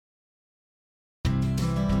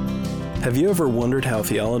Have you ever wondered how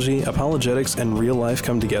theology, apologetics, and real life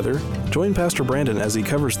come together? Join Pastor Brandon as he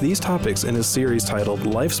covers these topics in his series titled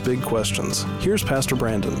Life's Big Questions. Here's Pastor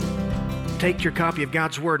Brandon. Take your copy of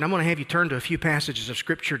God's Word, and I'm going to have you turn to a few passages of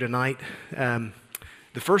Scripture tonight. The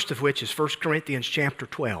first of which is 1 Corinthians chapter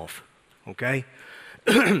 12, okay?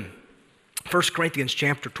 1 Corinthians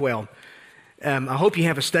chapter 12. I hope you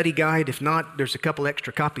have a study guide. If not, there's a couple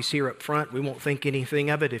extra copies here up front. We won't think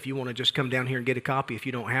anything of it. If you want to just come down here and get a copy if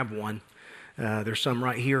you don't have one. There's some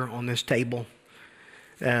right here on this table.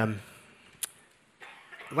 Last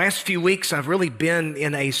few weeks, I've really been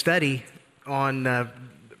in a study on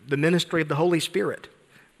the ministry of the Holy Spirit.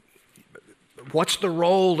 What's the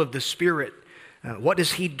role of the Spirit? What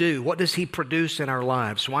does He do? What does He produce in our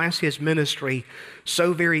lives? Why is His ministry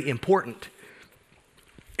so very important?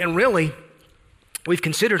 And really, we've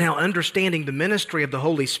considered how understanding the ministry of the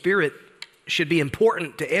Holy Spirit should be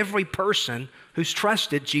important to every person who's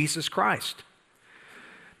trusted Jesus Christ.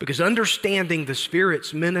 Because understanding the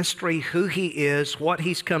Spirit's ministry, who He is, what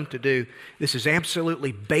He's come to do, this is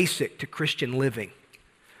absolutely basic to Christian living.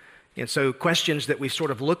 And so questions that we've sort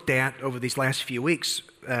of looked at over these last few weeks,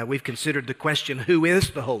 we've considered the question, who is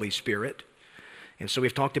the Holy Spirit? And so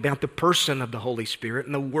we've talked about the person of the Holy Spirit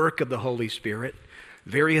and the work of the Holy Spirit,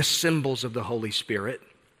 various symbols of the Holy Spirit.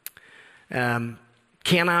 Can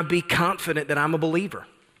I be confident that I'm a believer?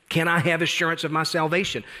 Can I have assurance of my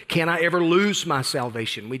salvation? Can I ever lose my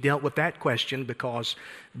salvation? We dealt with that question because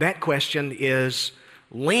that question is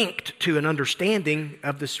linked to an understanding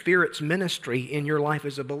of the Spirit's ministry in your life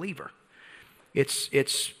as a believer. It's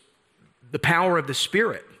the power of the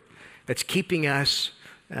Spirit that's keeping us,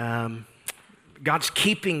 God's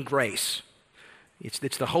keeping grace.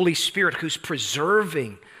 It's the Holy Spirit who's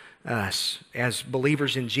preserving us as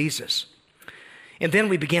believers in Jesus. And then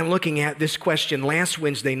we began looking at this question last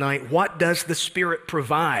Wednesday night: what does the Spirit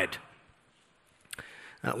provide?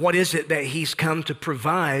 What is it that He's come to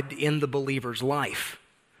provide in the believer's life?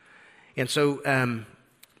 And so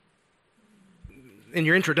in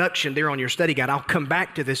your introduction there on your study guide, I'll come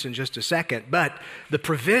back to this in just a second, but the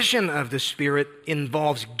provision of the Spirit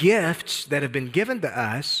involves gifts that have been given to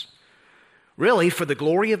us really for the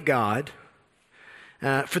glory of God,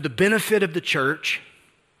 for the benefit of the church,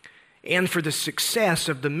 and for the success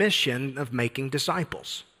of the mission of making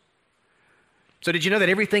disciples. So did you know that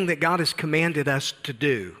everything that God has commanded us to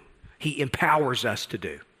do, He empowers us to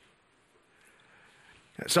do?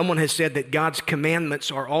 Someone has said that God's commandments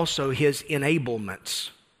are also His enablements.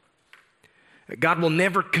 God will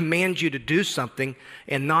never command you to do something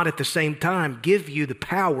and not at the same time give you the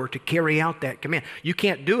power to carry out that command. You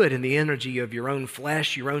can't do it in the energy of your own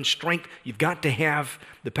flesh, your own strength. You've got to have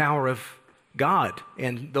the power of God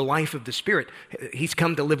and the life of the Spirit. He's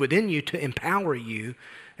come to live within you to empower you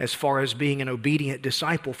as far as being an obedient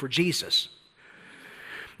disciple for Jesus.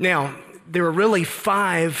 Now, there are really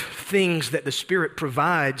 5 things that the Spirit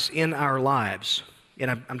provides in our lives.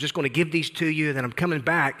 And I'm just going to give these to you, and then I'm coming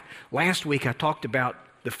back. Last week I talked about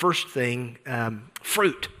the first thing,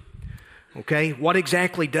 fruit. Okay, what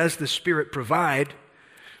exactly does the Spirit provide?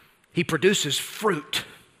 He produces fruit.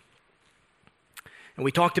 And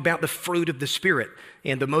we talked about the fruit of the Spirit.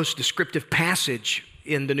 And the most descriptive passage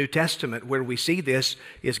in the New Testament where we see this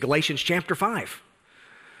is Galatians chapter 5,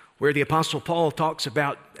 where the Apostle Paul talks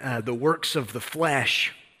about the works of the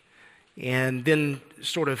flesh and then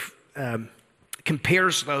sort of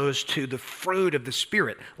compares those to the fruit of the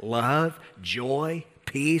Spirit: love, joy,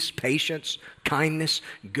 peace, patience, kindness,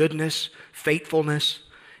 goodness, faithfulness,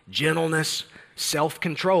 gentleness,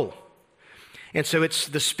 self-control. And so it's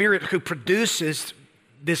the Spirit who produces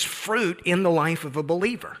this fruit in the life of a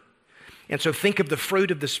believer. And so think of the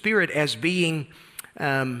fruit of the Spirit as being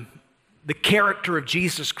the character of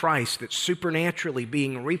Jesus Christ that's supernaturally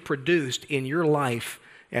being reproduced in your life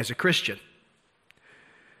as a Christian.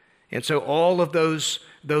 And so all of those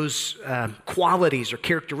qualities or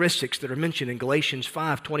characteristics that are mentioned in Galatians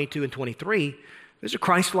 5, 22 and 23, those are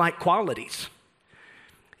Christ-like qualities.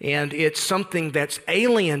 And it's something that's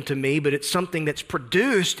alien to me, but it's something that's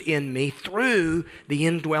produced in me through the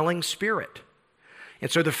indwelling Spirit. And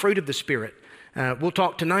so the fruit of the Spirit. We'll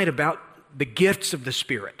talk tonight about the gifts of the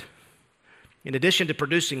Spirit. In addition to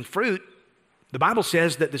producing fruit, the Bible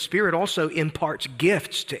says that the Spirit also imparts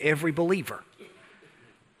gifts to every believer.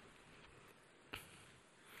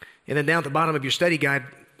 And then down at the bottom of your study guide,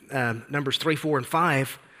 Numbers 3, 4, and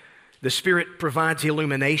 5, the Spirit provides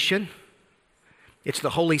illumination. It's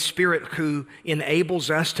the Holy Spirit who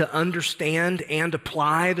enables us to understand and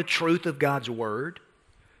apply the truth of God's Word.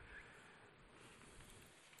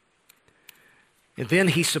 And then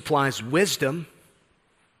He supplies wisdom.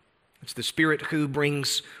 It's the Spirit who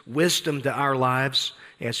brings wisdom to our lives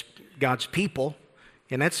as God's people.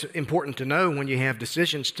 And that's important to know when you have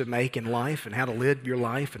decisions to make in life and how to live your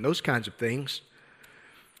life and those kinds of things.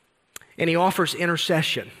 And he offers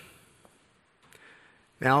intercession.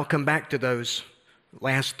 Now, I'll come back to those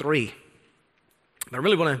last three. But I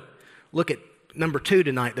really want to look at number 2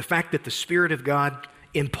 tonight, the fact that the Spirit of God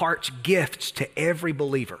imparts gifts to every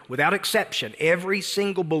believer. Without exception, every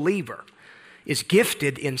single believer is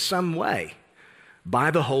gifted in some way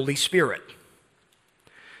by the Holy Spirit.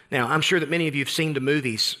 Now, I'm sure that many of you have seen the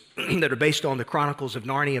movies that are based on the Chronicles of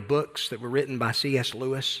Narnia books that were written by C.S.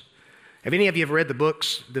 Lewis. Have any of you ever read the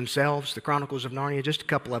books themselves, the Chronicles of Narnia? Just a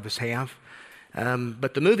couple of us have.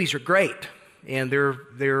 But the movies are great, and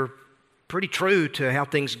they're pretty true to how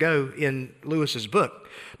things go in Lewis's book.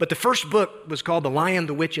 But the first book was called The Lion,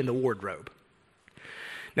 the Witch, and the Wardrobe.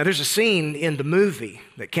 Now, there's a scene in the movie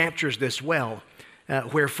that captures this well,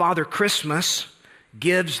 where Father Christmas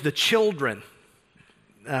gives the children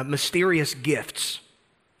mysterious gifts.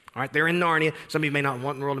 All right, they're in Narnia. Some of you may not know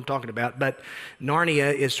what in the world I'm talking about, but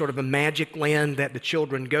Narnia is sort of a magic land that the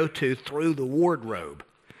children go to through the wardrobe.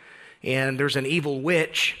 And there's an evil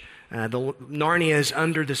witch. Narnia is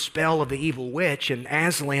under the spell of the evil witch, and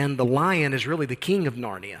Aslan, the lion, is really the king of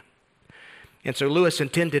Narnia. And so Lewis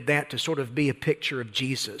intended that to sort of be a picture of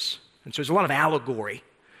Jesus. And so there's a lot of allegory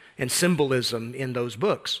and symbolism in those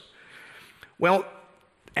books. Well,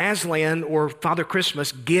 Aslan, or Father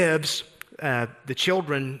Christmas, gives the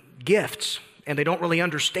children gifts, and they don't really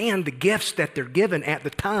understand the gifts that they're given at the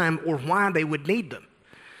time or why they would need them.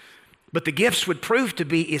 But the gifts would prove to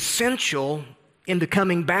be essential in the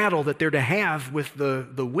coming battle that they're to have with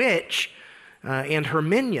the witch and her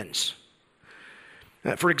minions.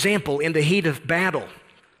 For example, in the heat of battle,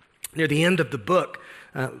 near the end of the book,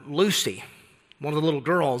 Lucy, one of the little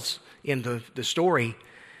girls in the story,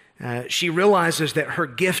 she realizes that her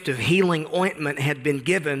gift of healing ointment had been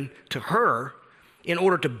given to her in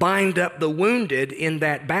order to bind up the wounded in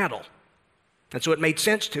that battle. And so it made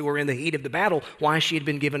sense to her in the heat of the battle why she had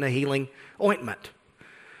been given a healing ointment.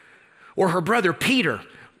 Or her brother Peter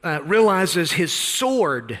realizes his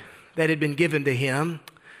sword that had been given to him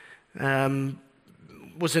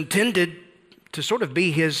was intended to sort of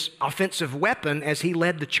be his offensive weapon as he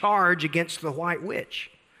led the charge against the White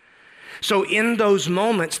Witch. So in those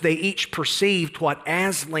moments, they each perceived what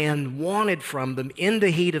Aslan wanted from them in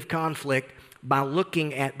the heat of conflict by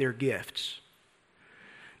looking at their gifts.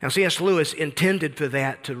 Now, C.S. Lewis intended for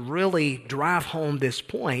that to really drive home this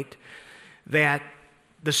point that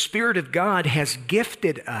the Spirit of God has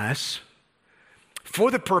gifted us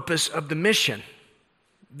for the purpose of the mission,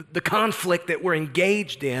 the conflict that we're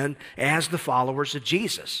engaged in as the followers of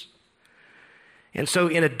Jesus. And so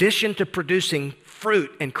in addition to producing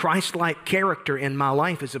fruit and Christ-like character in my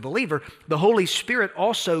life as a believer, the Holy Spirit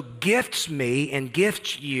also gifts me and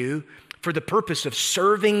gifts you for the purpose of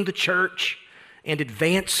serving the church and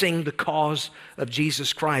advancing the cause of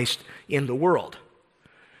Jesus Christ in the world.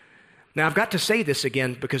 Now, I've got to say this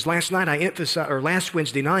again because last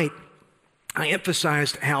Wednesday night, I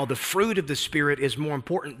emphasized how the fruit of the Spirit is more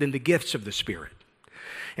important than the gifts of the Spirit.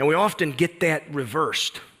 And we often get that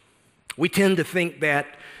reversed. We tend to think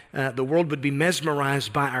that the world would be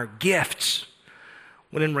mesmerized by our gifts,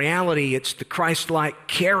 when in reality it's the Christ-like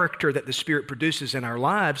character that the Spirit produces in our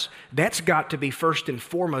lives. That's got to be first and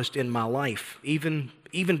foremost in my life, even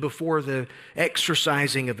before the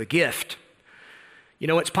exercising of a gift. You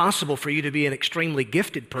know, it's possible for you to be an extremely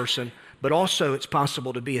gifted person, but also it's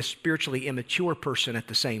possible to be a spiritually immature person at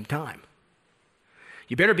the same time.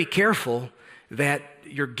 You better be careful that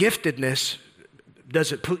your giftedness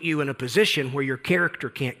doesn't put you in a position where your character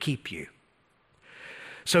can't keep you.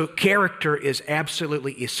 So character is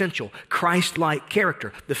absolutely essential. Christ-like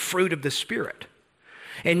character, the fruit of the Spirit.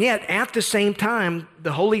 And yet, at the same time,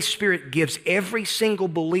 the Holy Spirit gives every single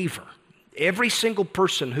believer, every single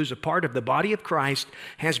person who's a part of the body of Christ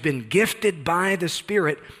has been gifted by the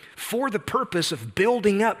Spirit for the purpose of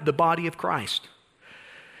building up the body of Christ.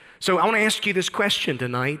 So I want to ask you this question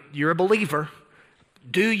tonight. You're a believer.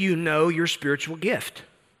 Do you know your spiritual gift?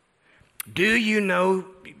 Do you know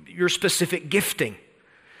your specific gifting?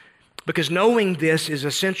 Because knowing this is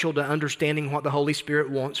essential to understanding what the Holy Spirit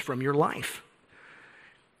wants from your life.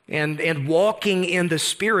 And walking in the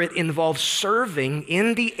Spirit involves serving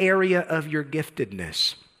in the area of your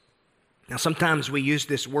giftedness. Now, sometimes we use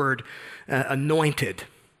this word anointed.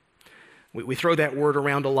 We throw that word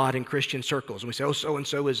around a lot in Christian circles. And we say, oh,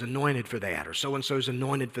 so-and-so is anointed for that, or so-and-so is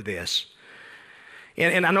anointed for this.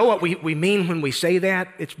 And I know what we mean when we say that.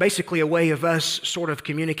 It's basically a way of us sort of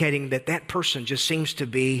communicating that person just seems to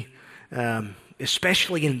be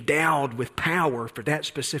especially endowed with power for that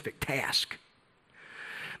specific task.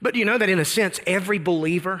 But you know that in a sense, every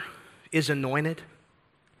believer is anointed?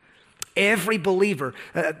 Every believer.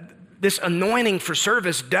 This anointing for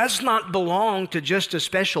service does not belong to just a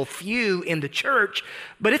special few in the church,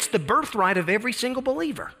 but it's the birthright of every single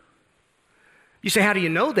believer. You say, how do you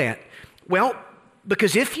know that? Well,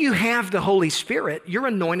 because if you have the Holy Spirit, you're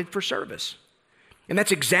anointed for service. And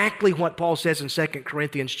that's exactly what Paul says in 2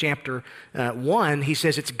 Corinthians chapter 1. He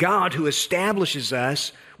says it's God who establishes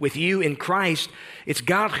us with you in Christ. It's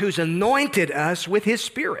God who's anointed us with His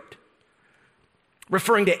Spirit,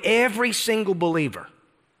 referring to every single believer.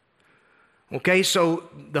 Okay, so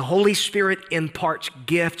the Holy Spirit imparts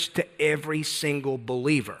gifts to every single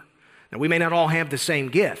believer. Now, we may not all have the same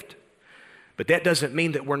gift, but that doesn't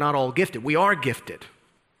mean that we're not all gifted. We are gifted.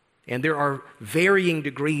 And there are varying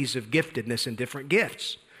degrees of giftedness in different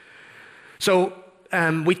gifts. So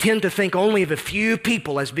we tend to think only of a few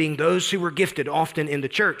people as being those who are gifted often in the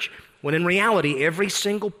church, when in reality, every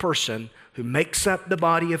single person who makes up the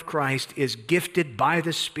body of Christ is gifted by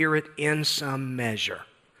the Spirit in some measure.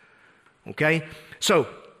 Okay? So,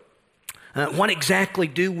 what exactly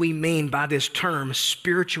do we mean by this term,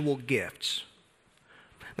 spiritual gifts?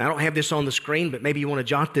 Now, I don't have this on the screen, but maybe you want to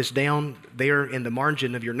jot this down there in the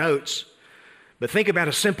margin of your notes. But think about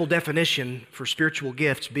a simple definition for spiritual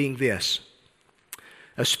gifts being this.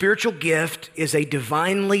 A spiritual gift is a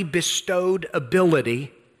divinely bestowed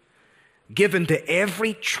ability given to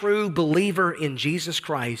every true believer in Jesus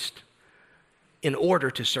Christ in order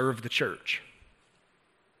to serve the church.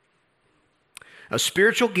 A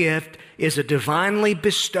spiritual gift is a divinely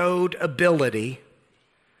bestowed ability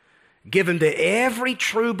given to every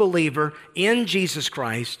true believer in Jesus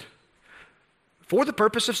Christ for the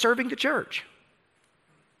purpose of serving the church.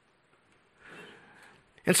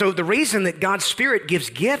 And so the reason that God's Spirit gives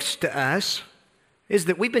gifts to us is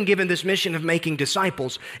that we've been given this mission of making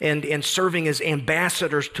disciples and serving as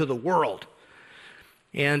ambassadors to the world.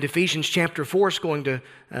 And Ephesians chapter 4 is going to,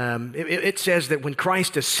 it says that when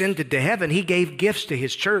Christ ascended to heaven, He gave gifts to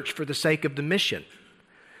His church for the sake of the mission.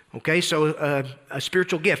 Okay, so a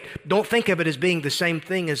spiritual gift. Don't think of it as being the same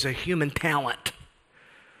thing as a human talent.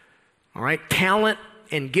 All right, talent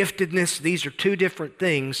and giftedness, these are two different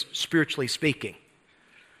things, spiritually speaking.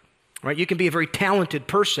 All right, you can be a very talented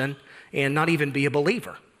person and not even be a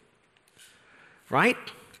believer. Right?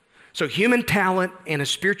 So human talent and a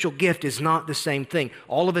spiritual gift is not the same thing.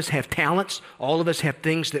 All of us have talents. All of us have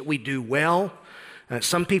things that we do well.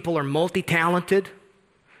 Some people are multi-talented.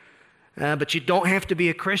 But you don't have to be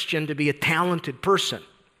a Christian to be a talented person.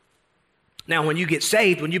 Now, when you get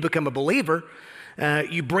saved, when you become a believer,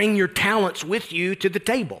 you bring your talents with you to the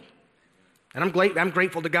table. And I'm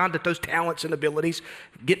grateful to God that those talents and abilities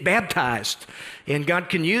get baptized, and God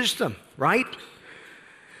can use them, right?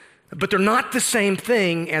 But they're not the same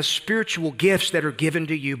thing as spiritual gifts that are given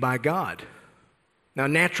to you by God. Now,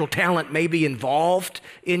 natural talent may be involved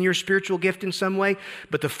in your spiritual gift in some way,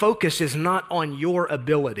 but the focus is not on your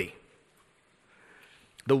ability.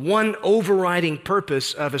 The one overriding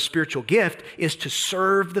purpose of a spiritual gift is to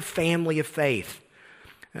serve the family of faith,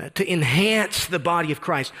 to enhance the body of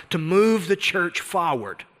Christ, to move the church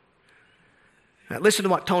forward. Listen to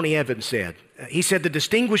what Tony Evans said. He said the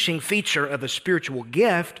distinguishing feature of a spiritual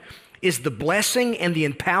gift is the blessing and the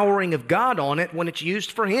empowering of God on it when it's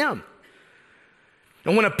used for Him.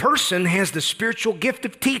 And when a person has the spiritual gift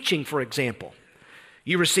of teaching, for example,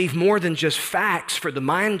 you receive more than just facts for the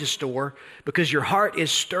mind to store because your heart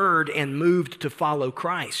is stirred and moved to follow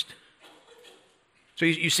Christ. So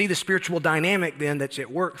you see the spiritual dynamic then that's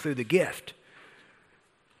at work through the gift.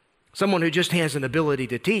 Someone who just has an ability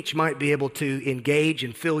to teach might be able to engage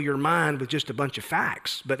and fill your mind with just a bunch of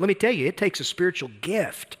facts. But let me tell you, it takes a spiritual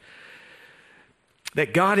gift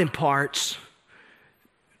that God imparts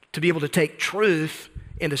to be able to take truth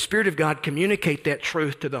and the Spirit of God communicate that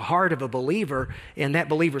truth to the heart of a believer, and that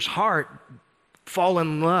believer's heart fall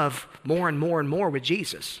in love more and more and more with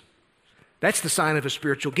Jesus. That's the sign of a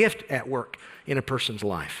spiritual gift at work in a person's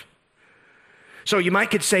life. So you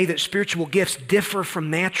could say that spiritual gifts differ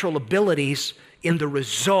from natural abilities in the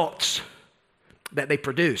results that they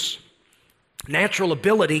produce. Natural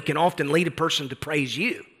ability can often lead a person to praise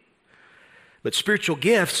you, but spiritual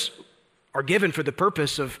gifts are given for the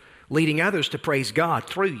purpose of leading others to praise God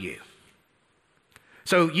through you.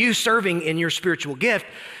 So you serving in your spiritual gift,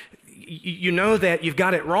 you know that you've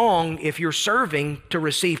got it wrong if you're serving to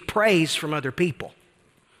receive praise from other people,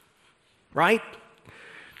 right?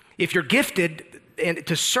 If you're gifted and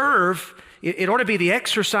to serve, it ought to be the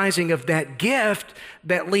exercising of that gift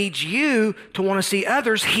that leads you to want to see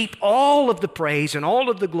others heap all of the praise and all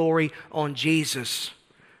of the glory on Jesus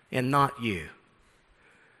and not you.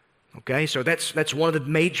 Okay, so that's one of the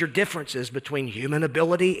major differences between human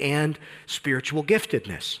ability and spiritual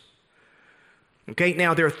giftedness. Okay,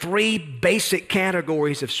 now there are three basic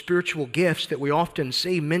categories of spiritual gifts that we often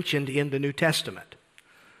see mentioned in the New Testament.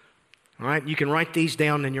 All right, you can write these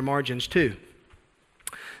down in your margins too.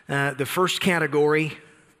 The first category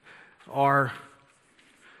are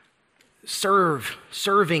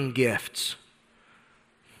serving gifts.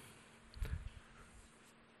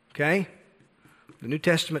 Okay? The New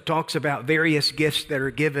Testament talks about various gifts that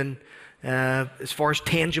are given as far as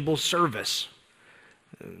tangible service.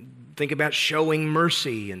 Think about showing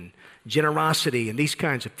mercy and generosity and these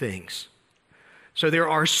kinds of things. So there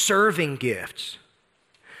are serving gifts.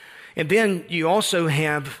 And then you also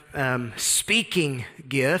have speaking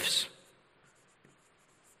gifts.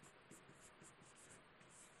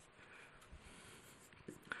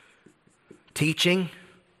 Teaching,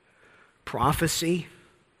 prophecy,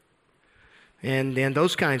 and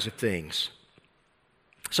those kinds of things.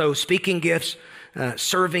 So speaking gifts,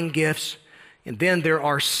 serving gifts, and then there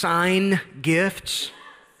are sign gifts.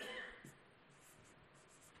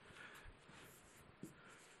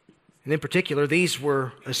 And in particular, these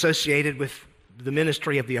were associated with the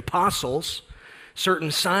ministry of the apostles.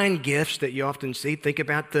 Certain sign gifts that you often see. Think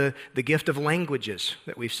about the gift of languages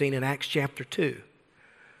that we've seen in Acts chapter 2.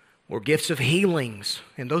 Or gifts of healings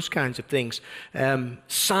and those kinds of things.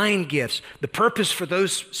 Sign gifts. The purpose for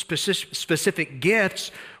those specific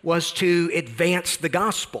gifts was to advance the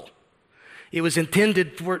gospel. It was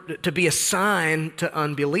intended to be a sign to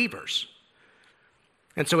unbelievers.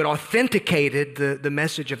 And so it authenticated the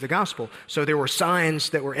message of the gospel. So there were signs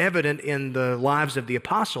that were evident in the lives of the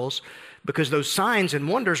apostles because those signs and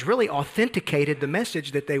wonders really authenticated the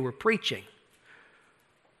message that they were preaching.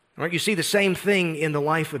 All right, you see the same thing in the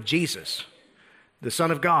life of Jesus, the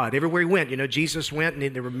Son of God. Everywhere he went, Jesus went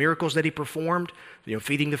and there were miracles that he performed,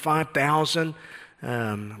 feeding the 5,000,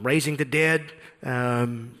 raising the dead,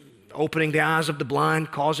 opening the eyes of the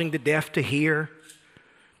blind, causing the deaf to hear.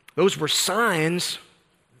 Those were signs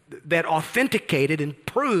that authenticated and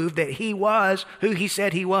proved that he was who he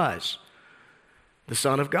said he was, the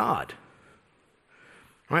Son of God.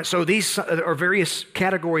 All right, so these are various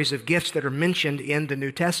categories of gifts that are mentioned in the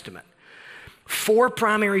New Testament. 4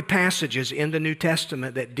 primary passages in the New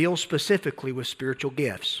Testament that deal specifically with spiritual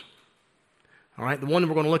gifts. All right, the one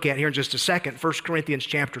we're going to look at here in just a second, 1 Corinthians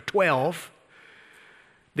chapter 12.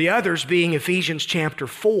 The others being Ephesians chapter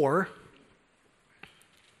 4,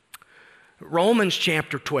 Romans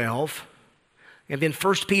chapter 12, and then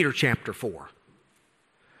 1 Peter chapter 4.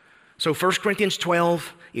 So 1 Corinthians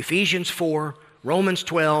 12, Ephesians 4, Romans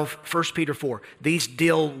 12, 1 Peter 4. These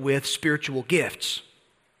deal with spiritual gifts.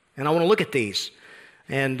 And I want to look at these.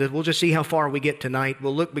 And we'll just see how far we get tonight.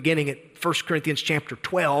 We'll look beginning at 1 Corinthians chapter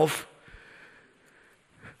 12.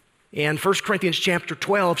 And 1 Corinthians chapter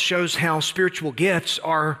 12 shows how spiritual gifts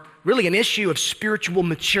are really an issue of spiritual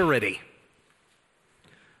maturity.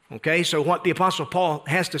 Okay, so what the Apostle Paul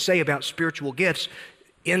has to say about spiritual gifts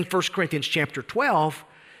in 1 Corinthians chapter 12,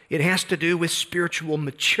 it has to do with spiritual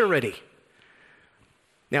maturity.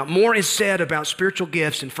 Now, more is said about spiritual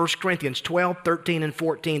gifts in 1 Corinthians 12, 13, and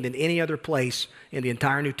 14 than any other place in the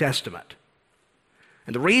entire New Testament.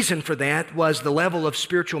 And the reason for that was the level of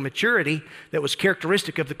spiritual maturity that was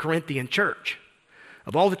characteristic of the Corinthian church.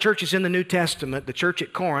 Of all the churches in the New Testament, the church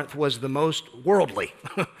at Corinth was the most worldly.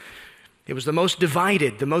 It was the most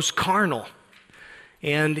divided, the most carnal.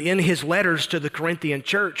 And in his letters to the Corinthian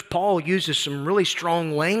church, Paul uses some really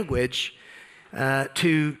strong language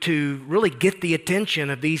to really get the attention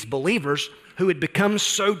of these believers who had become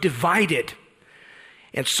so divided.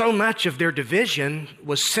 And so much of their division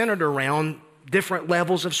was centered around different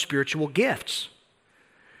levels of spiritual gifts.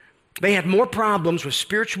 They had more problems with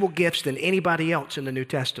spiritual gifts than anybody else in the New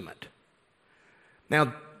Testament.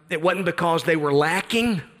 Now, it wasn't because they were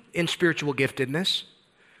lacking in spiritual giftedness,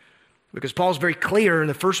 because Paul's very clear in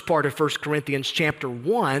the first part of 1 Corinthians chapter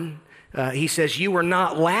 1, he says, you are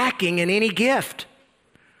not lacking in any gift.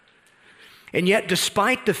 And yet,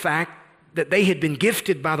 despite the fact that they had been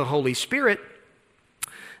gifted by the Holy Spirit,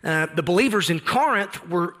 the believers in Corinth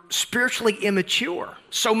were spiritually immature.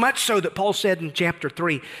 So much so that Paul said in chapter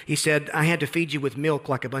 3, he said, I had to feed you with milk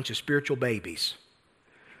like a bunch of spiritual babies.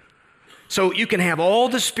 So you can have all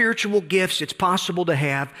the spiritual gifts it's possible to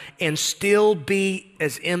have and still be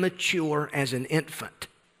as immature as an infant.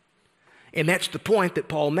 And that's the point that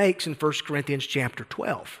Paul makes in 1 Corinthians chapter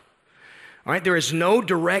 12. All right, there is no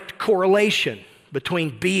direct correlation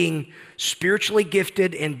between being spiritually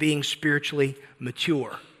gifted and being spiritually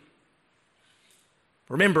mature.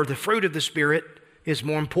 Remember, the fruit of the Spirit is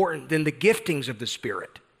more important than the giftings of the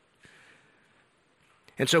Spirit.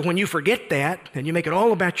 And so when you forget that and you make it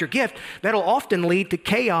all about your gift, that'll often lead to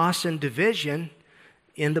chaos and division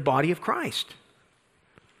in the body of Christ.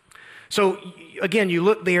 So again, you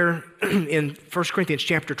look there in 1 Corinthians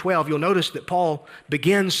chapter 12, you'll notice that Paul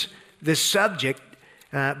begins this subject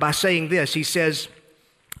by saying this. He says,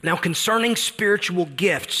 "Now concerning spiritual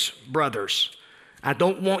gifts, brothers, I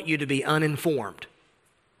don't want you to be uninformed."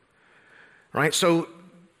 Right? So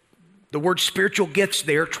the word spiritual gifts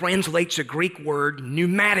there translates a Greek word,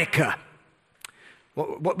 pneumatica.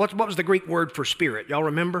 What was the Greek word for spirit? Y'all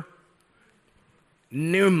remember?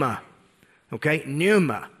 Pneuma. Okay?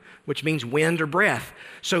 Pneuma, which means wind or breath.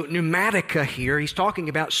 So pneumatica here, he's talking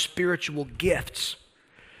about spiritual gifts.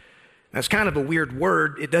 That's kind of a weird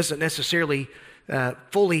word. It doesn't necessarily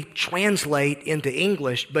fully translate into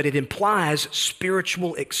English, but it implies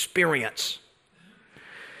spiritual experience.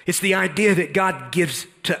 It's the idea that God gives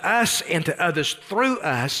to us and to others through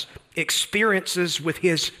us experiences with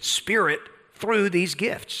His Spirit through these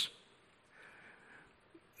gifts.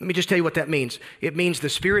 Let me just tell you what that means. It means the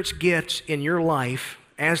Spirit's gifts in your life,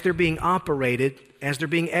 as they're being operated, as they're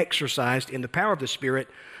being exercised in the power of the Spirit,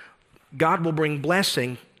 God will bring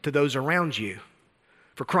blessing to those around you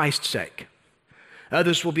for Christ's sake.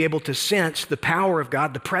 Others will be able to sense the power of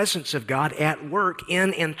God, the presence of God at work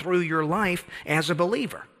in and through your life as a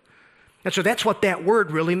believer. And so that's what that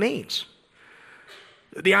word really means.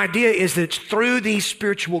 The idea is that it's through these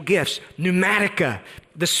spiritual gifts, pneumatica,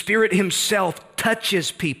 the Spirit Himself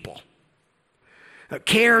touches people,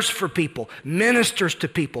 cares for people, ministers to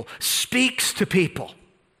people, speaks to people.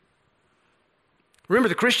 Remember,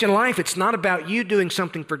 the Christian life, it's not about you doing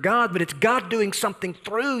something for God, but it's God doing something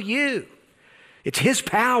through you. It's His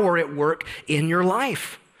power at work in your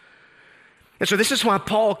life. And so this is why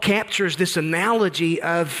Paul captures this analogy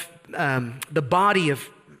of the body of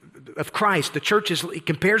Christ. The church he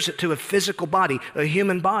compares it to a physical body, a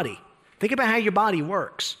human body. Think about how your body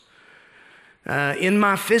works. In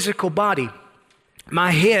my physical body,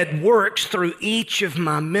 my head works through each of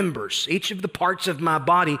my members, each of the parts of my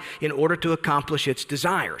body in order to accomplish its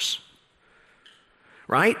desires.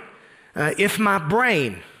 Right? If my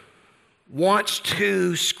brain wants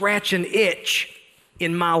to scratch an itch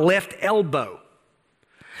in my left elbow,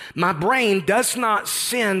 my brain does not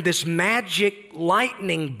send this magic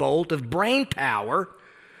lightning bolt of brain power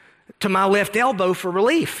to my left elbow for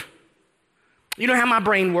relief. You know how my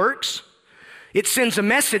brain works? It sends a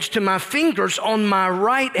message to my fingers on my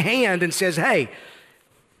right hand and says, "Hey,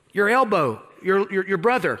 your elbow, your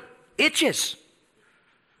brother itches.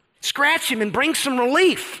 Scratch him and bring some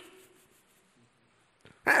relief."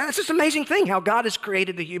 That's just an amazing thing how God has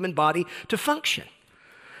created the human body to function.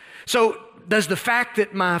 So does the fact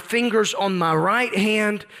that my fingers on my right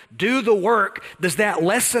hand do the work, does that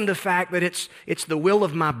lessen the fact that it's the will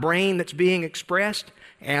of my brain that's being expressed?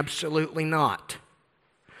 Absolutely not.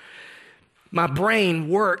 My brain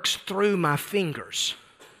works through my fingers.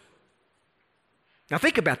 Now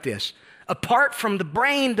think about this. Apart from the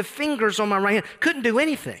brain, the fingers on my right hand couldn't do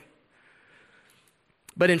anything.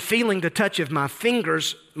 But in feeling the touch of my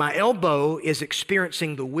fingers, my elbow is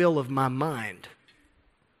experiencing the will of my mind.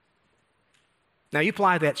 Now you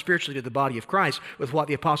apply that spiritually to the body of Christ with what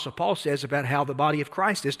the Apostle Paul says about how the body of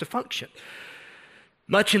Christ is to function.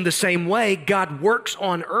 Much in the same way, God works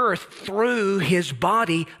on earth through His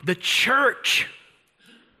body, the church.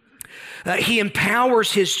 He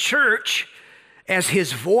empowers His church as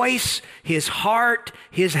His voice, His heart,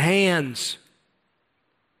 His hands.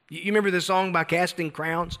 You remember the song by Casting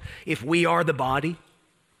Crowns, "If We Are the Body"?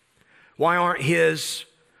 Why aren't His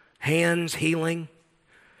hands healing?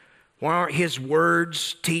 Why aren't His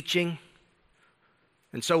words teaching?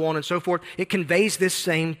 And so on and so forth. It conveys this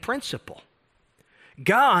same principle.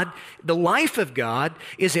 God, the life of God,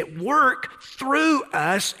 is at work through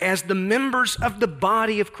us as the members of the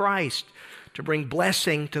body of Christ to bring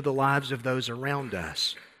blessing to the lives of those around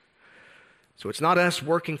us. So it's not us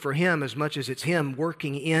working for Him as much as it's Him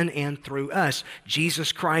working in and through us.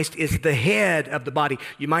 Jesus Christ is the head of the body.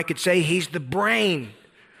 You might could say He's the brain.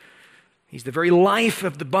 He's the very life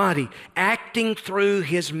of the body, acting through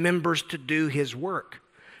His members to do His work.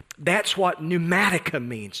 That's what pneumatica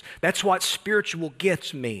means. That's what spiritual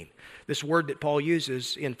gifts mean. This word that Paul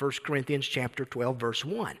uses in 1 Corinthians chapter 12, verse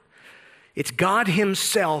 1. It's God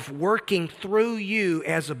Himself working through you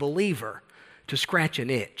as a believer to scratch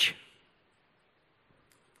an itch.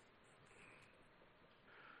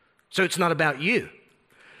 So it's not about you.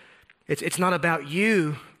 It's not about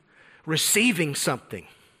you receiving something.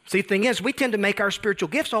 See, the thing is, we tend to make our spiritual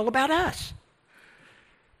gifts all about us.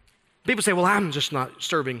 People say, well, I'm just not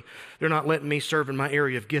serving. They're not letting me serve in my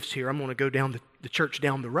area of gifts here. I'm going to go down the church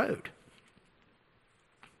down the road.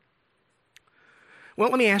 Well,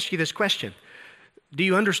 let me ask you this question. Do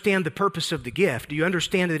you understand the purpose of the gift? Do you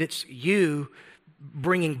understand that it's you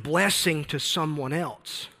bringing blessing to someone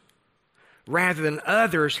else rather than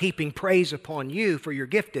others heaping praise upon you for your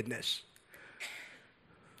giftedness?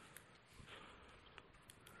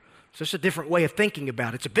 So it's a different way of thinking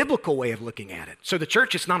about it. It's a biblical way of looking at it. So the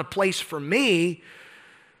church is not a place for me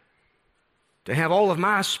to have all of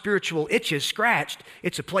my spiritual itches scratched.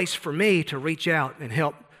 It's a place for me to reach out and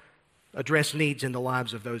help address needs in the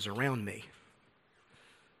lives of those around me.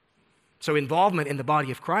 So involvement in the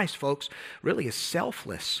body of Christ, folks, really is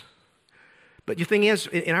selfless. But the thing is,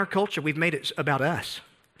 in our culture, we've made it about us.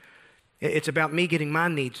 It's about me getting my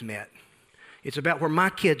needs met. It's about where my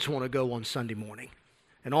kids want to go on Sunday morning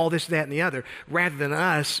and all this, that, and the other, rather than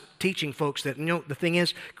us teaching folks that, the thing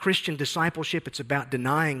is, Christian discipleship, it's about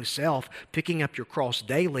denying self, picking up your cross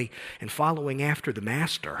daily, and following after the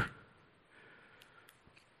Master.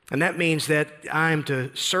 And that means that I'm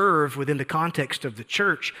to serve within the context of the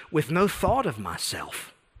church with no thought of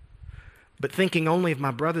myself, but thinking only of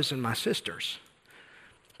my brothers and my sisters.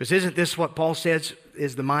 Because isn't this what Paul says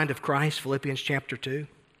is the mind of Christ, Philippians chapter 2?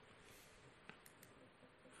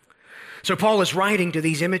 So Paul is writing to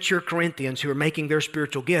these immature Corinthians who are making their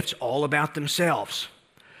spiritual gifts all about themselves.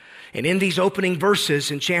 And in these opening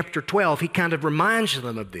verses in chapter 12, he kind of reminds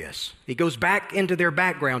them of this. He goes back into their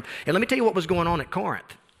background. And let me tell you what was going on at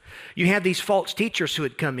Corinth. You had these false teachers who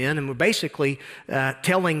had come in and were basically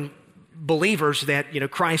telling believers that,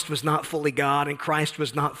 Christ was not fully God and Christ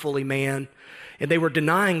was not fully man. And they were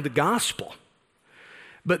denying the gospel.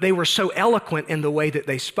 But they were so eloquent in the way that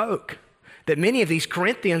they spoke that many of these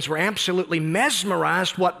Corinthians were absolutely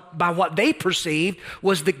mesmerized by what they perceived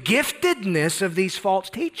was the giftedness of these false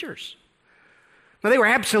teachers. Now, they were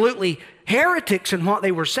absolutely heretics in what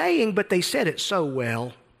they were saying, but they said it so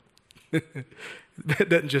well. That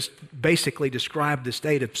doesn't just basically describe the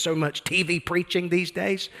state of so much TV preaching these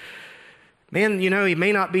days. Man, he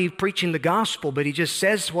may not be preaching the gospel, but he just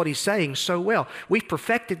says what he's saying so well. We've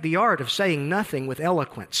perfected the art of saying nothing with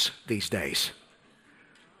eloquence these days.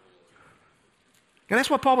 And that's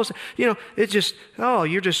what Paul was saying. It's just,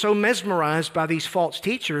 you're just so mesmerized by these false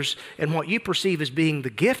teachers and what you perceive as being the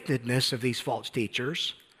giftedness of these false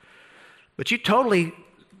teachers, but you totally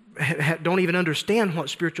don't even understand what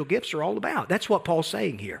spiritual gifts are all about. That's what Paul's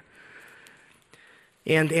saying here.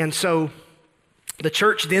 And so the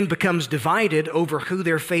church then becomes divided over who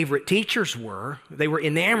their favorite teachers were. They were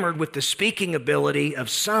enamored with the speaking ability of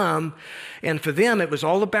some, and for them it was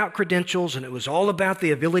all about credentials and it was all about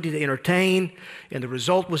the ability to entertain, and the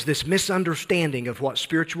result was this misunderstanding of what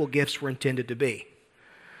spiritual gifts were intended to be.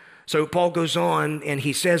 So Paul goes on and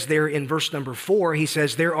he says there in verse number 4, he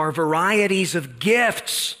says, there are varieties of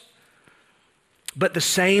gifts, but the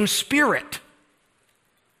same Spirit.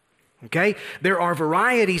 Okay? There are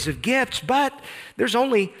varieties of gifts, but there's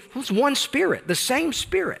one Spirit, the same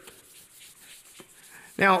Spirit.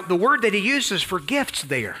 Now, the word that he uses for gifts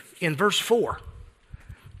there in verse 4,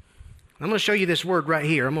 I'm going to show you this word right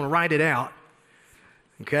here. I'm going to write it out.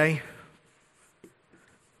 Okay?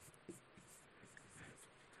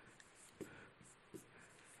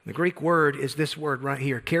 The Greek word is this word right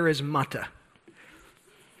here, charismata.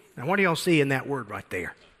 Now, what do y'all see in that word right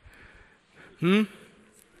there?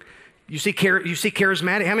 You see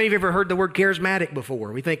charismatic? How many of you have ever heard the word charismatic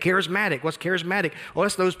before? We think charismatic. What's charismatic? Well,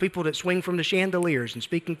 that's those people that swing from the chandeliers and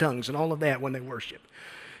speak in tongues and all of that when they worship.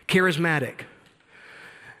 Charismatic.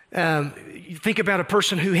 You think about a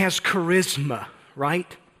person who has charisma,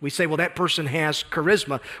 right? We say, well, that person has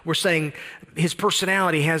charisma. We're saying his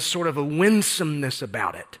personality has sort of a winsomeness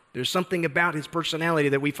about it. There's something about his personality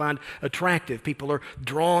that we find attractive. People are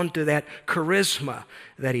drawn to that charisma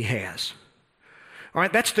that he has. All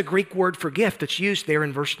right, that's the Greek word for gift that's used there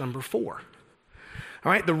in verse number 4.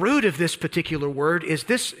 All right, the root of this particular word is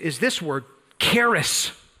this word,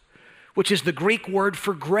 charis, which is the Greek word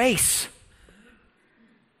for grace.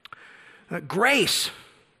 Grace.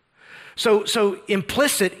 So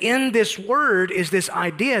implicit in this word is this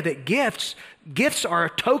idea that gifts are a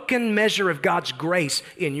token measure of God's grace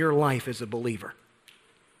in your life as a believer.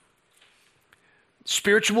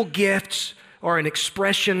 Spiritual gifts are an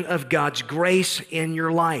expression of God's grace in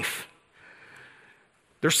your life.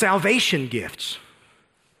 They're salvation gifts.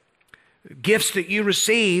 Gifts that you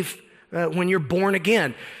receive when you're born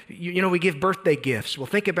again. We give birthday gifts. Well,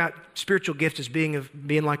 think about spiritual gifts as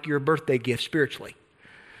being like your birthday gift spiritually.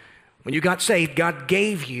 When you got saved, God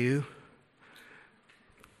gave you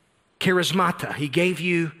charismata. He gave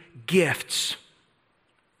you gifts.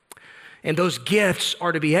 And those gifts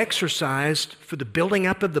are to be exercised for the building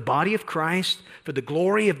up of the body of Christ, for the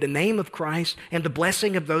glory of the name of Christ, and the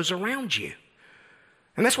blessing of those around you.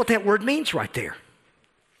 And that's what that word means right there.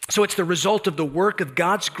 So it's the result of the work of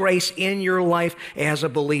God's grace in your life as a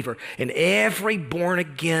believer. And every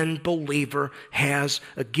born-again believer has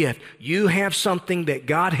a gift. You have something that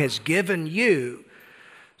God has given you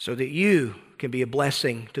so that you can be a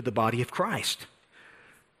blessing to the body of Christ.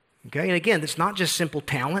 Okay, and again, it's not just simple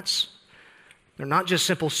talents. They're not just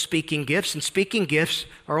simple speaking gifts, and speaking gifts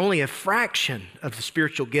are only a fraction of the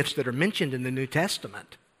spiritual gifts that are mentioned in the New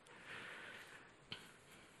Testament.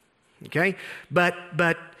 Okay, but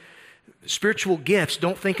spiritual gifts,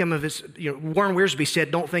 don't think of them as, Warren Wiersbe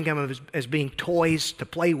said, don't think of them as being toys to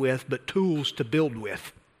play with, but tools to build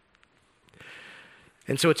with.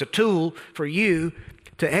 And so it's a tool for you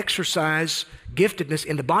to exercise giftedness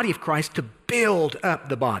in the body of Christ to build up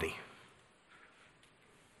the body.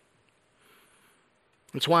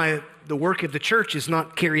 That's why the work of the church is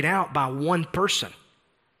not carried out by one person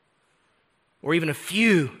or even a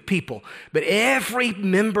few people, but every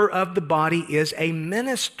member of the body is a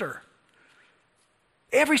minister.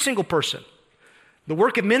 Every single person. The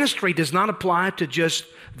work of ministry does not apply to just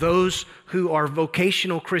those who are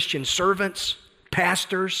vocational Christian servants,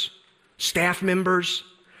 pastors, staff members.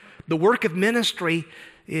 The work of ministry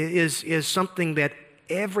is something that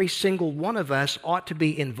every single one of us ought to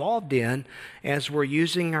be involved in as we're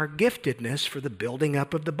using our giftedness for the building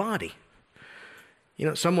up of the body.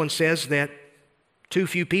 Someone says that too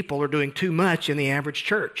few people are doing too much in the average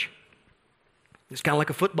church. It's kind of like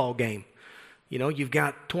a football game. You've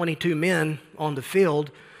got 22 men on the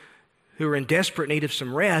field who are in desperate need of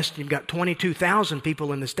some rest. You've got 22,000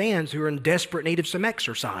 people in the stands who are in desperate need of some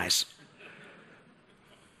exercise.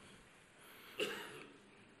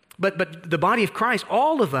 But the body of Christ,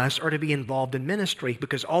 all of us are to be involved in ministry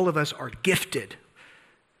because all of us are gifted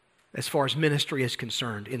as far as ministry is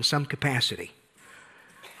concerned in some capacity.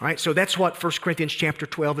 All right, so that's what 1 Corinthians chapter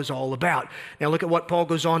 12 is all about. Now look at what Paul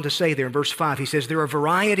goes on to say there in verse 5. He says, there are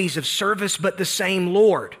varieties of service, but the same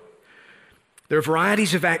Lord. There are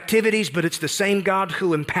varieties of activities, but it's the same God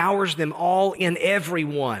who empowers them all in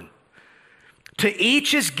everyone. To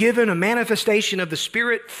each is given a manifestation of the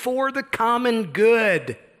Spirit for the common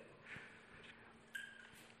good.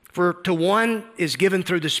 For to one is given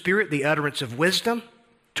through the Spirit the utterance of wisdom,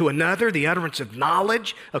 to another the utterance of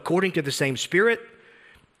knowledge according to the same Spirit,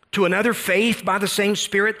 to another faith by the same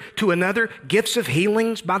Spirit, to another gifts of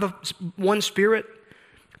healings by the one Spirit,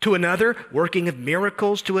 to another working of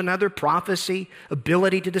miracles, to another prophecy,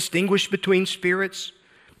 ability to distinguish between spirits,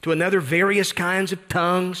 to another various kinds of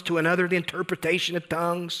tongues, to another the interpretation of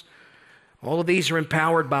tongues. All of these are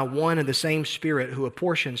empowered by one and the same Spirit who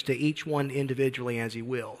apportions to each one individually as he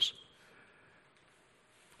wills.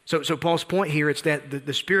 So Paul's point here is that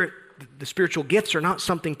the spiritual gifts are not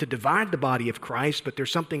something to divide the body of Christ, but they're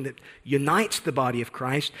something that unites the body of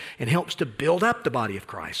Christ and helps to build up the body of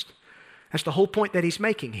Christ. That's the whole point that he's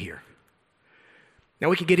making here. Now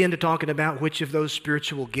we could get into talking about which of those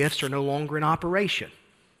spiritual gifts are no longer in operation.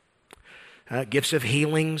 Gifts of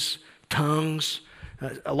healings, tongues,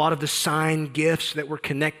 a lot of the sign gifts that were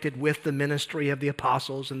connected with the ministry of the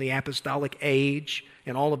apostles and the apostolic age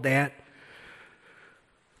and all of that.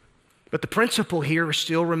 But the principle here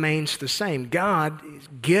still remains the same. God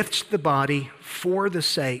gifts the body for the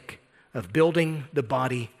sake of building the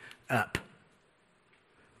body up.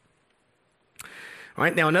 All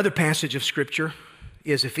right, now another passage of Scripture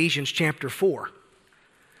is Ephesians chapter 4.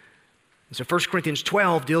 So 1 Corinthians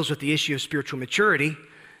 12 deals with the issue of spiritual maturity.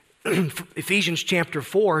 Ephesians chapter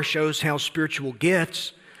 4 shows how spiritual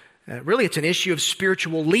gifts, really it's an issue of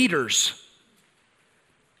spiritual leaders.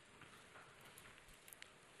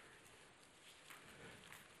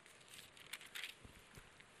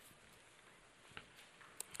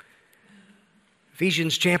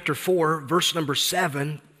 Ephesians chapter 4, verse number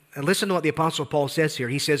 7, and listen to what the Apostle Paul says here.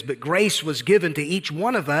 He says, but grace was given to each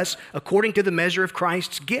one of us according to the measure of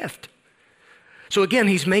Christ's gift. So again,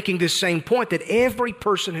 he's making this same point that every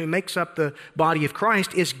person who makes up the body of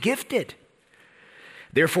Christ is gifted.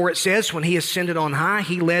 Therefore it says, when he ascended on high,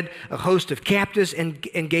 he led a host of captives and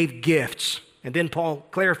gave gifts. And then Paul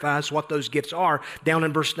clarifies what those gifts are. Down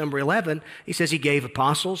in verse number 11, he says he gave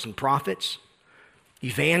apostles and prophets,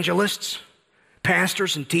 evangelists,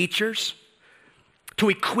 pastors and teachers, to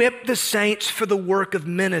equip the saints for the work of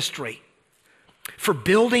ministry, for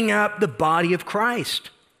building up the body of Christ.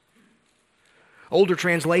 Older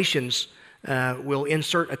translations will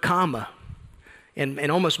insert a comma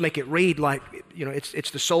and almost make it read like,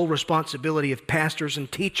 it's the sole responsibility of pastors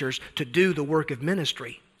and teachers to do the work of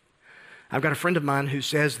ministry. I've got a friend of mine who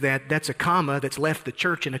says that that's a comma that's left the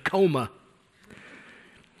church in a coma.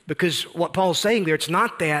 Because what Paul's saying there, it's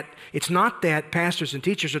not that pastors and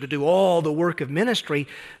teachers are to do all the work of ministry.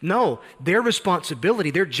 No, their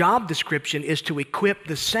responsibility, their job description is to equip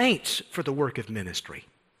the saints for the work of ministry.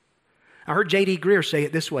 I heard J.D. Greear say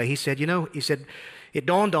it this way. He said, it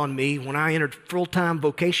dawned on me when I entered full-time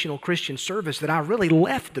vocational Christian service that I really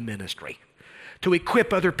left the ministry to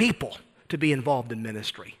equip other people to be involved in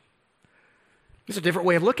ministry. It's a different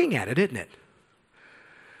way of looking at it, isn't it?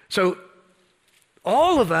 So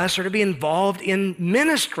all of us are to be involved in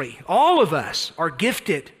ministry. All of us are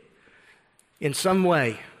gifted in some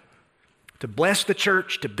way to bless the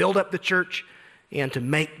church, to build up the church, and to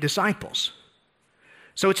make disciples.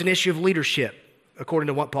 So it's an issue of leadership, according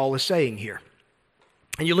to what Paul is saying here.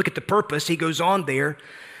 And you look at the purpose, he goes on there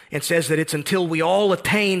and says that it's until we all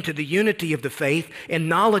attain to the unity of the faith and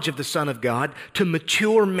knowledge of the Son of God, to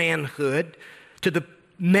mature manhood, to the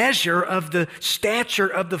measure of the stature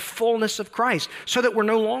of the fullness of Christ, so that we're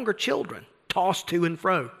no longer children, tossed to and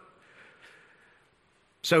fro.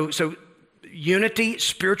 So unity,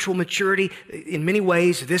 spiritual maturity, in many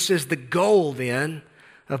ways, this is the goal then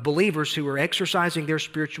of believers who are exercising their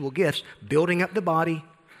spiritual gifts, building up the body,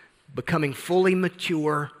 becoming fully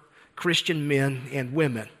mature Christian men and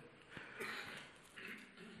women.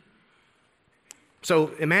 So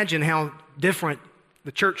imagine how different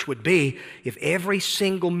the church would be if every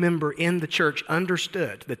single member in the church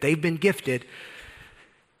understood that they've been gifted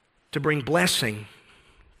to bring blessing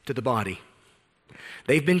to the body.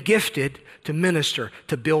 They've been gifted to minister,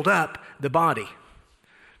 to build up the body.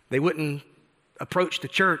 They wouldn't approach the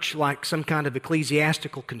church like some kind of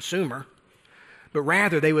ecclesiastical consumer, but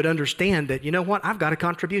rather they would understand that, I've got a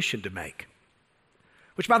contribution to make.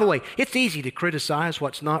 Which, by the way, it's easy to criticize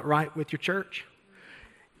what's not right with your church.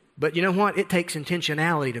 But you know what? It takes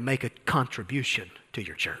intentionality to make a contribution to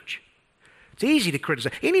your church. It's easy to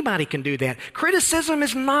criticize. Anybody can do that. Criticism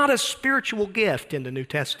is not a spiritual gift in the New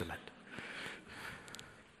Testament.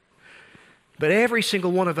 But every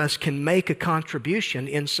single one of us can make a contribution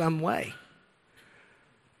in some way.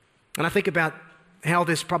 And I think about how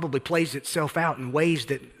this probably plays itself out in ways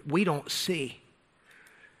that we don't see.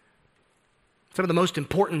 Some of the most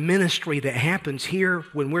important ministry that happens here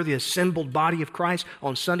when we're the assembled body of Christ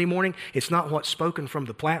on Sunday morning, it's not what's spoken from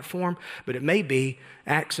the platform, but it may be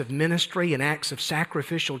acts of ministry and acts of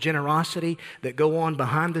sacrificial generosity that go on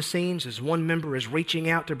behind the scenes as one member is reaching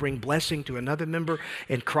out to bring blessing to another member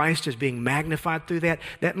and Christ is being magnified through that.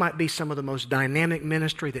 That might be some of the most dynamic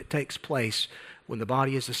ministry that takes place when the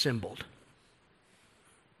body is assembled.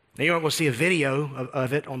 Now, you're not going to see a video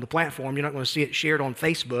of it on the platform. You're not going to see it shared on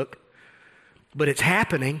Facebook. But it's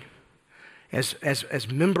happening as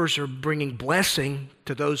members are bringing blessing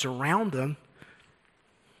to those around them.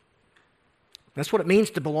 That's what it means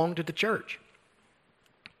to belong to the church.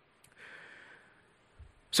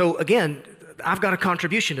 So again, I've got a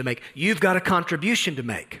contribution to make. You've got a contribution to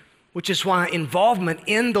make, which is why involvement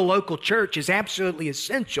in the local church is absolutely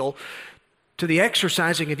essential to the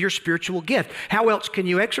exercising of your spiritual gift. How else can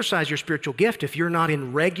you exercise your spiritual gift if you're not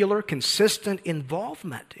in regular, consistent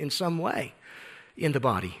involvement in some way in the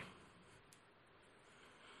body?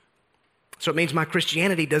 So it means my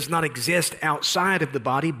Christianity does not exist outside of the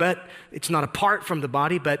body, but it's not apart from the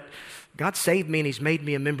body, but God saved me and He's made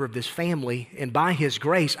me a member of this family, and by His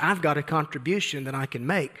grace, I've got a contribution that I can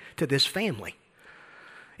make to this family.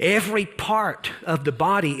 Every part of the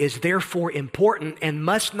body is therefore important and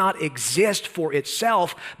must not exist for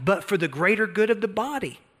itself, but for the greater good of the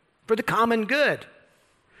body, for the common good.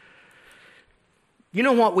 You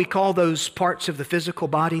know what we call those parts of the physical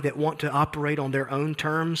body that want to operate on their own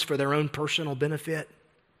terms for their own personal benefit?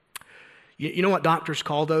 You know what doctors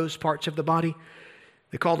call those parts of the body?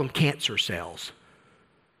 They call them cancer cells.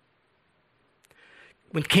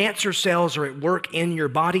 When cancer cells are at work in your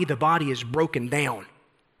body, the body is broken down.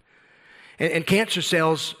 And cancer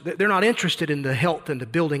cells, they're not interested in the health and the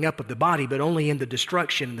building up of the body, but only in the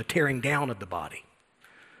destruction and the tearing down of the body.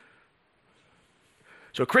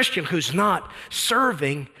 So a Christian who's not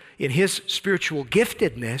serving in his spiritual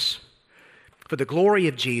giftedness for the glory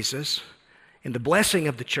of Jesus and the blessing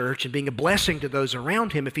of the church and being a blessing to those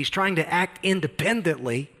around him, if he's trying to act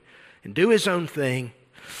independently and do his own thing,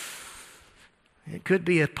 it could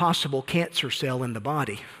be a possible cancer cell in the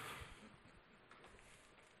body.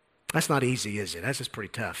 That's not easy, is it? That's just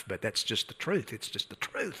pretty tough, but that's just the truth. It's just the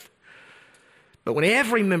truth. But when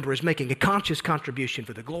every member is making a conscious contribution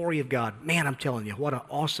for the glory of God, man, I'm telling you, what an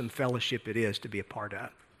awesome fellowship it is to be a part of.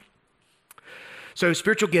 So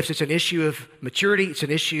spiritual gifts, it's an issue of maturity. It's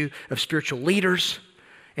an issue of spiritual leaders.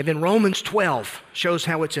 And then Romans 12 shows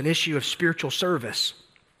how it's an issue of spiritual service.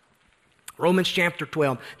 Romans chapter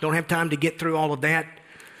 12. Don't have time to get through all of that.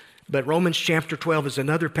 But Romans chapter 12 is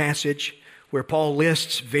another passage where Paul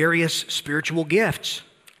lists various spiritual gifts.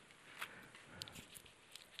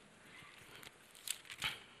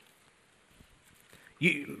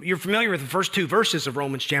 You're familiar with the first two verses of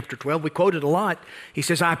Romans chapter 12. We quote it a lot. He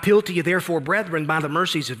says, I appeal to you, therefore, brethren, by the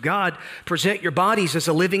mercies of God, present your bodies as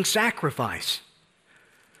a living sacrifice,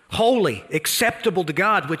 holy, acceptable to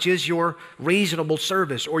God, which is your reasonable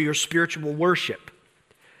service or your spiritual worship.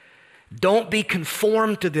 Don't be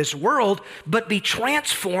conformed to this world, but be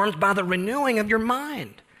transformed by the renewing of your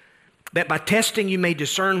mind, that by testing you may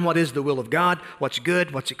discern what is the will of God, what's good,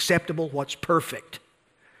 what's acceptable, what's perfect.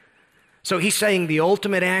 So he's saying the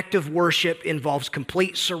ultimate act of worship involves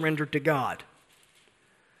complete surrender to God.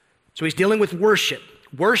 So he's dealing with worship.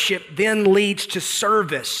 Worship then leads to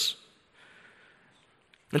service.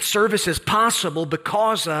 And service is possible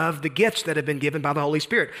because of the gifts that have been given by the Holy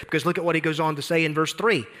Spirit. Because look at what he goes on to say in verse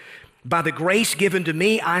 3. By the grace given to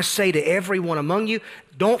me, I say to everyone among you,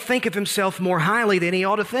 don't think of himself more highly than he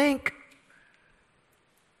ought to think.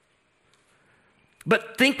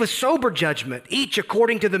 But think with sober judgment, each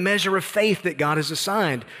according to the measure of faith that God has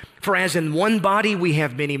assigned. For as in one body we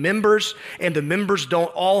have many members, and the members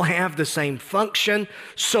don't all have the same function,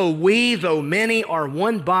 so we, though many, are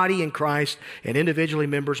one body in Christ, and individually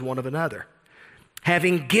members one of another.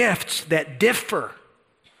 Having gifts that differ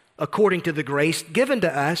according to the grace given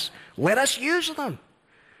to us, let us use them.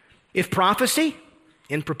 If prophecy,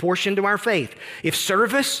 in proportion to our faith. If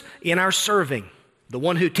service, in our serving. The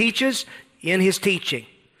one who teaches, in his teaching,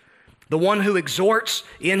 the one who exhorts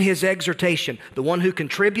in his exhortation, the one who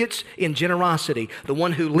contributes in generosity, the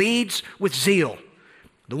one who leads with zeal,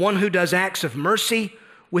 the one who does acts of mercy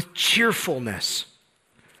with cheerfulness.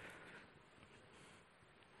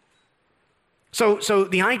 So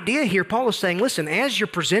the idea here, Paul is saying, listen, as you're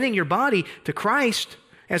presenting your body to Christ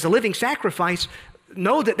as a living sacrifice,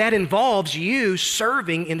 know that that involves you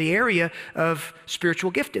serving in the area of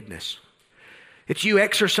spiritual giftedness. It's you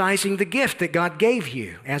exercising the gift that God gave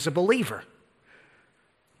you as a believer.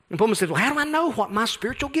 And Paul says, well, how do I know what my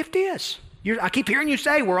spiritual gift is? I keep hearing you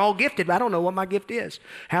say we're all gifted, but I don't know what my gift is.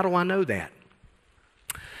 How do I know that?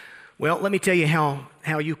 Well, let me tell you how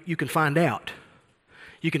you can find out.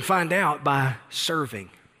 You can find out by serving.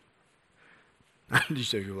 You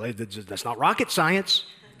say, well, that's not rocket science.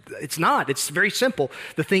 It's not. It's very simple.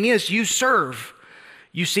 The thing is, you serve.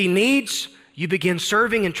 You see needs, you begin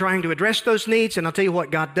serving and trying to address those needs, and I'll tell you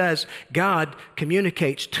what God does. God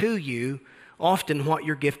communicates to you often what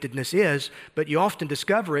your giftedness is, but you often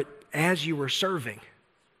discover it as you were serving,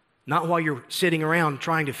 not while you're sitting around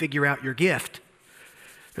trying to figure out your gift.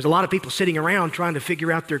 There's a lot of people sitting around trying to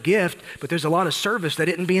figure out their gift, but there's a lot of service that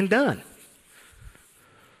isn't being done.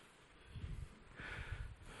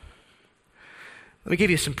 Let me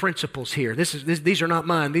give you some principles here. These are not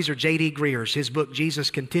mine. These are J.D. Greer's, his book,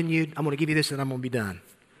 Jesus Continued. I'm going to give you this and I'm going to be done.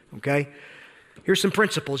 Okay? Here's some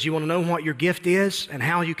principles. You want to know what your gift is and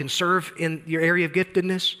how you can serve in your area of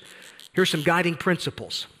giftedness? Here's some guiding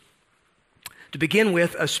principles. To begin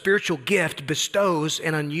with, a spiritual gift bestows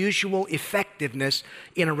an unusual effectiveness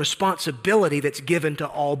in a responsibility that's given to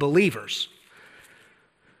all believers.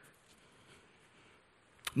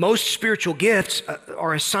 Most spiritual gifts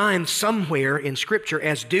are assigned somewhere in Scripture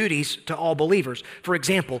as duties to all believers. For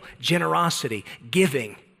example, generosity,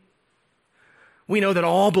 giving. We know that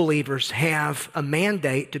all believers have a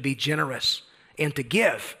mandate to be generous and to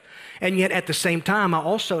give. And yet at the same time, I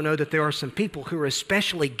also know that there are some people who are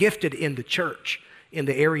especially gifted in the church in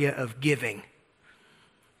the area of giving.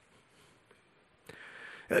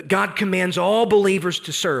 God commands all believers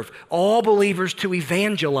to serve, all believers to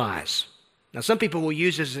evangelize. Now, some people will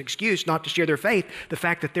use as an excuse not to share their faith the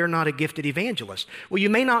fact that they're not a gifted evangelist. Well, you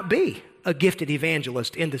may not be a gifted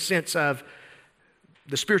evangelist in the sense of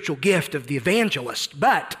the spiritual gift of the evangelist,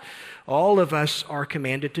 but all of us are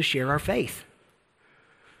commanded to share our faith.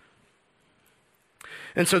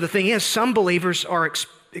 And so the thing is, some believers are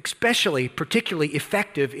particularly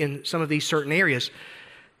effective in some of these certain areas.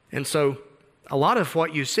 And so a lot of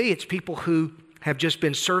what you see, it's people who have just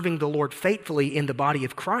been serving the Lord faithfully in the body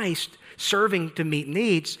of Christ, serving to meet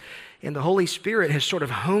needs, and the Holy Spirit has sort of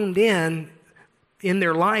honed in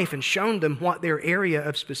their life and shown them what their area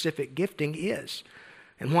of specific gifting is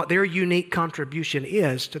and what their unique contribution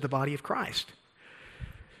is to the body of Christ.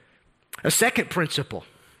 A second principle,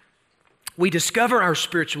 we discover our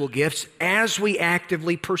spiritual gifts as we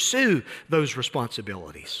actively pursue those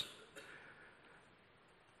responsibilities.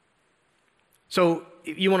 So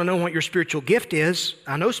if you want to know what your spiritual gift is,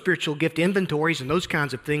 I know spiritual gift inventories and those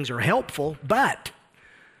kinds of things are helpful, but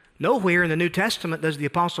nowhere in the New Testament does the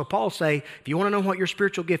Apostle Paul say, if you want to know what your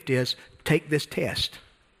spiritual gift is, take this test,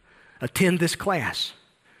 attend this class.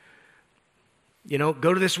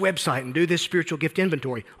 Go to this website and do this spiritual gift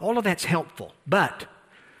inventory. All of that's helpful, but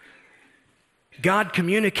God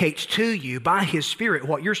communicates to you by His Spirit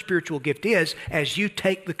what your spiritual gift is as you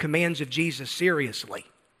take the commands of Jesus seriously.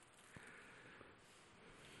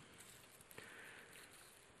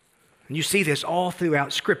 And you see this all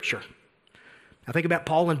throughout Scripture. I think about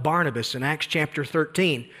Paul and Barnabas in Acts chapter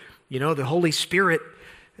 13. The Holy Spirit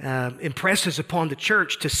impresses upon the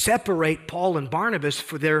church to separate Paul and Barnabas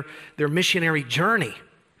for their missionary journey.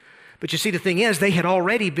 But you see, the thing is, they had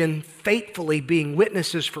already been faithfully being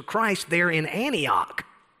witnesses for Christ there in Antioch.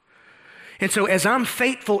 And so as I'm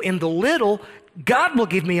faithful in the little, God will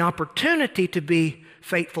give me opportunity to be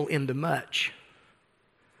faithful in the much.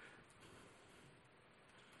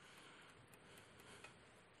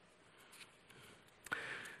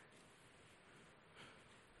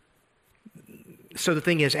 So the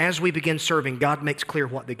thing is, as we begin serving, God makes clear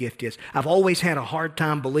what the gift is. I've always had a hard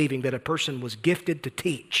time believing that a person was gifted to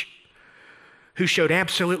teach who showed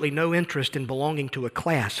absolutely no interest in belonging to a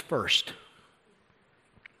class first.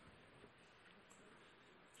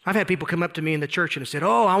 I've had people come up to me in the church and have said,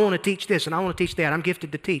 I want to teach this and I want to teach that. I'm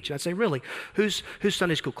gifted to teach. And I say, really? Whose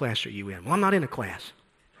Sunday school class are you in? Well, I'm not in a class.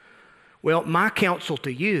 Well, my counsel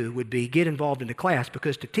to you would be get involved in the class,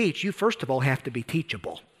 because to teach, you first of all have to be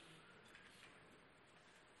teachable.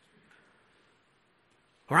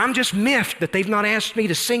 Or I'm just miffed that they've not asked me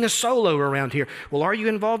to sing a solo around here. Well, are you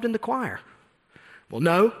involved in the choir? Well,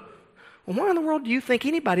 no. Well, why in the world do you think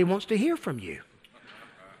anybody wants to hear from you?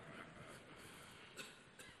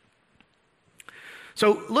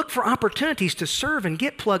 So look for opportunities to serve and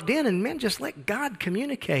get plugged in, and just let God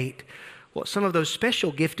communicate what some of those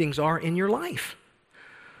special giftings are in your life.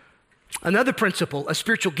 Another principle, a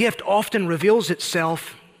spiritual gift often reveals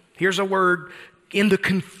itself, here's a word, in the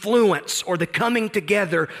confluence or the coming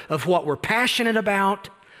together of what we're passionate about,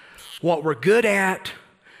 what we're good at,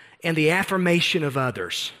 and the affirmation of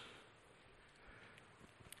others.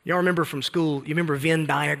 Y'all remember from school, you remember Venn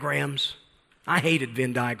diagrams? I hated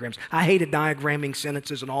Venn diagrams. I hated diagramming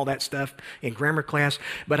sentences and all that stuff in grammar class,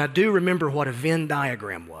 but I do remember what a Venn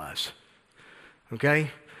diagram was.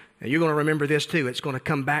 Okay? Now you're going to remember this too. It's going to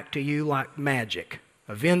come back to you like magic.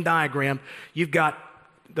 A Venn diagram, you've got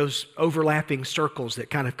those overlapping circles that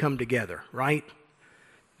kind of come together, right?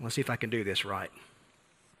 Let's see if I can do this right.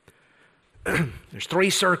 There's 3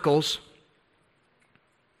 circles.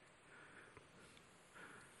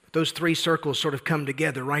 Those 3 circles sort of come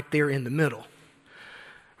together right there in the middle.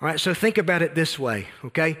 All right, so think about it this way,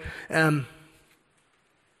 okay?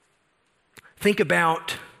 Think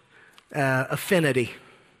about affinity.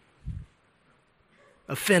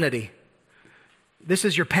 Affinity. This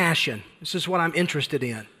is your passion. This is what I'm interested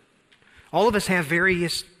in. All of us have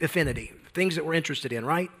various affinity, things that we're interested in,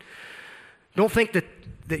 right? Don't think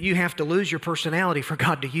that you have to lose your personality for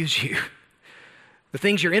God to use you. The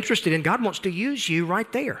things you're interested in, God wants to use you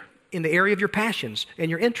right there in the area of your passions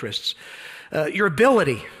and your interests. Your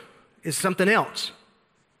ability is something else.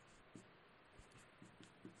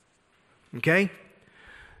 Okay?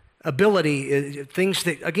 Ability, things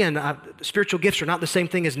that, again, spiritual gifts are not the same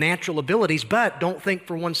thing as natural abilities, but don't think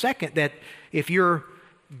for one second that if you're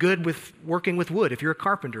good with working with wood, if you're a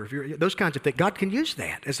carpenter, if you're those kinds of things, God can use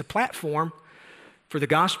that as a platform for the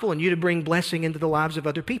gospel and you to bring blessing into the lives of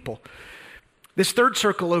other people. This 3rd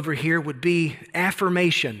circle over here would be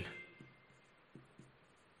affirmation.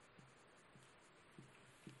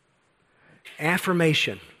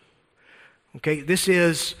 Affirmation. Okay, this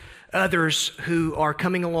is others who are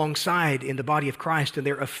coming alongside in the body of Christ and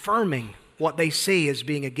they're affirming what they see as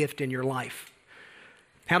being a gift in your life.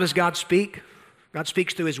 How does God speak? God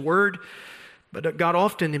speaks through His Word, but God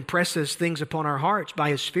often impresses things upon our hearts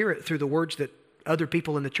by His Spirit through the words that other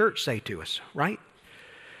people in the church say to us, right?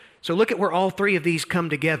 So look at where all 3 of these come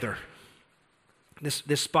together.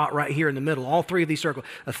 This spot right here in the middle, all 3 of these circles.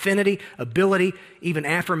 Affinity, ability, even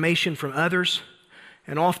affirmation from others,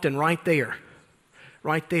 and often right there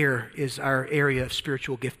is our area of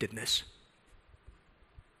spiritual giftedness.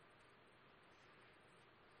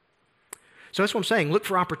 So that's what I'm saying. Look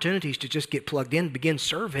for opportunities to just get plugged in, begin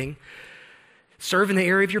serving. Serve in the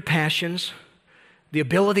area of your passions. The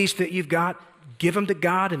abilities that you've got, give them to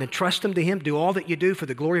God and entrust them to Him. Do all that you do for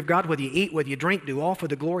the glory of God. Whether you eat, whether you drink, do all for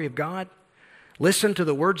the glory of God. Listen to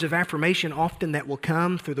the words of affirmation often that will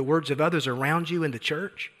come through the words of others around you in the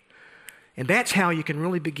church. And that's how you can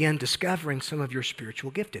really begin discovering some of your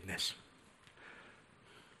spiritual giftedness.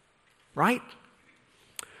 right?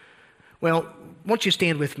 Well, won't you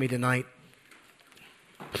stand with me tonight?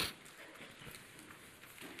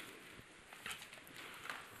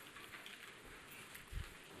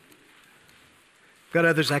 Got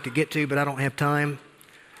others I could get to, but I don't have time.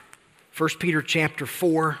 1 Peter chapter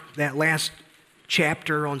 4, that last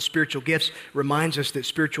chapter on spiritual gifts reminds us that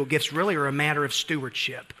spiritual gifts really are a matter of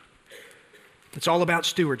stewardship. It's all about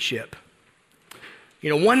stewardship. You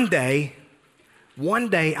know, one day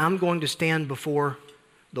I'm going to stand before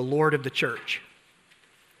the Lord of the church.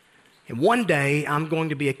 And one day I'm going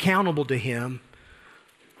to be accountable to Him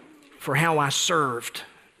for how I served,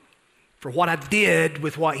 for what I did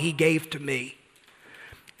with what He gave to me.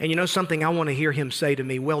 And you know something? I want to hear Him say to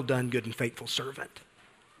me, "Well done, good and faithful servant."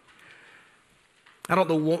 I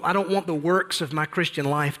don't want the works of my Christian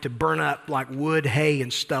life to burn up like wood, hay,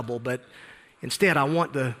 and stubble, but instead I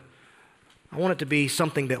want it to be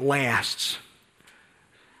something that lasts,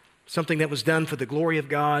 something that was done for the glory of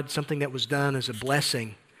God, something that was done as a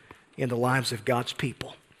blessing in the lives of God's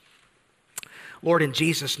people. Lord, in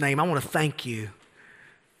Jesus' name, I want to thank You,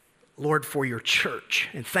 Lord, for Your church,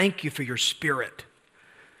 and thank You for Your Spirit,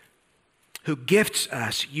 who gifts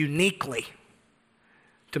us uniquely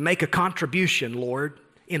to make a contribution, Lord,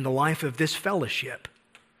 in the life of this fellowship.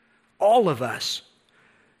 All of us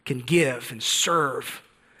can give and serve.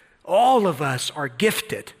 All of us are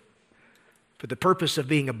gifted for the purpose of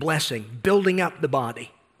being a blessing, building up the body,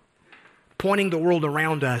 pointing the world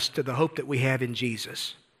around us to the hope that we have in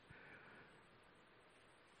Jesus.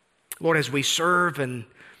 Lord, as we serve and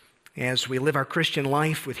as we live our Christian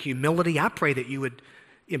life with humility, I pray that You would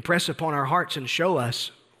impress upon our hearts and show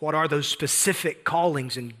us what are those specific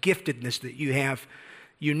callings and giftedness that You have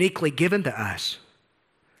uniquely given to us.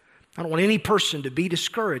 I don't want any person to be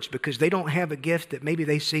discouraged because they don't have a gift that maybe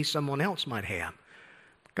they see someone else might have.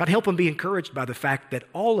 God, help them be encouraged by the fact that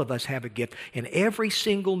all of us have a gift and every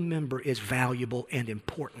single member is valuable and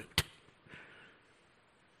important.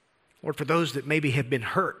 Lord, for those that maybe have been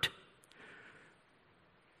hurt,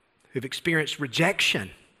 who've experienced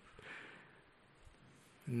rejection,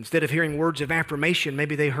 instead of hearing words of affirmation,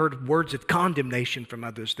 maybe they heard words of condemnation from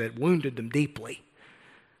others that wounded them deeply.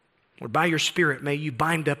 Lord, by Your Spirit, may You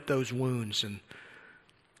bind up those wounds and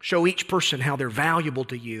show each person how they're valuable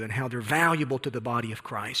to You and how they're valuable to the body of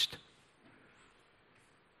Christ.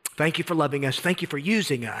 Thank You for loving us. Thank You for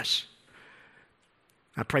using us.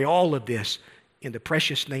 I pray all of this in the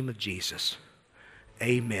precious name of Jesus.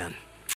 Amen.